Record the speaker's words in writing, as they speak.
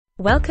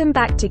Welcome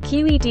back to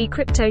Q.E.D.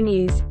 Crypto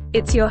News.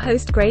 It's your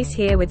host Grace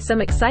here with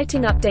some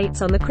exciting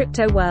updates on the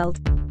crypto world.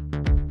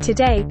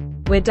 Today,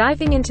 we're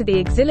diving into the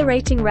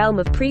exhilarating realm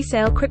of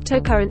pre-sale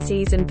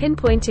cryptocurrencies and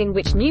pinpointing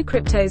which new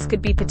cryptos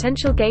could be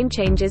potential game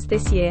changers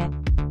this year.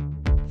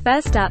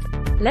 First up,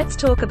 let's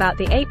talk about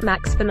the 8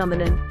 Max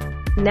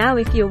phenomenon. Now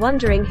if you're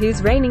wondering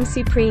who's reigning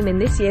supreme in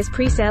this year's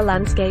pre-sale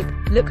landscape,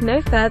 look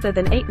no further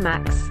than 8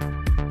 Max.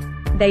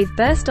 They've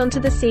burst onto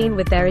the scene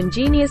with their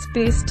ingenious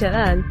boost to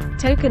earn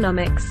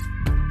tokenomics.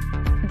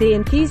 The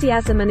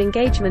enthusiasm and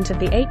engagement of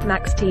the 8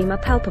 Max team are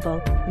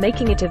palpable,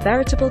 making it a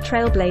veritable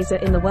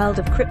trailblazer in the world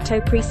of crypto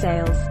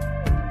pre-sales.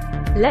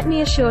 Let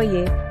me assure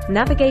you,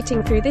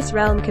 navigating through this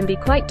realm can be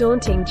quite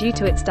daunting due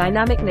to its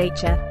dynamic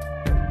nature.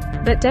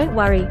 But don't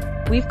worry,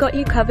 we've got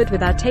you covered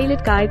with our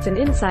tailored guides and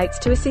insights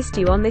to assist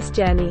you on this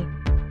journey.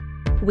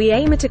 We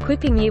aim at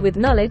equipping you with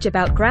knowledge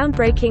about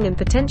groundbreaking and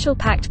potential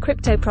packed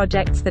crypto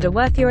projects that are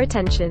worth your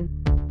attention.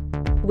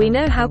 We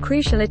know how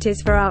crucial it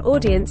is for our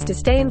audience to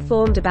stay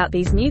informed about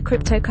these new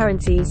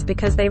cryptocurrencies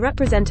because they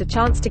represent a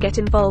chance to get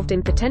involved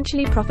in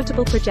potentially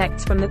profitable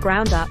projects from the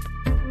ground up.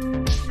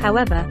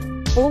 However,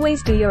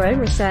 always do your own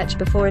research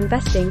before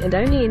investing and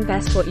only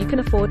invest what you can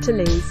afford to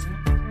lose.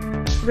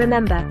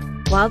 Remember,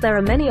 while there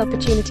are many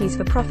opportunities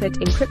for profit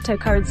in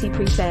cryptocurrency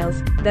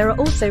pre-sales, there are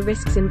also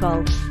risks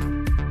involved.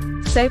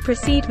 So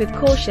proceed with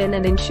caution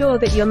and ensure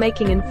that you're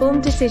making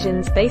informed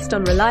decisions based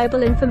on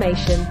reliable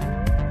information.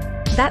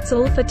 That's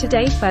all for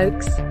today,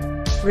 folks.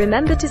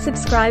 Remember to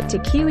subscribe to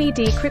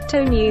Q.E.D.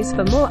 Crypto News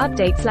for more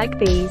updates like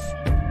these.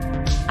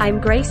 I'm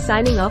Grace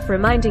signing off,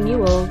 reminding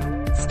you all,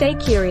 stay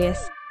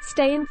curious,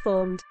 stay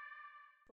informed.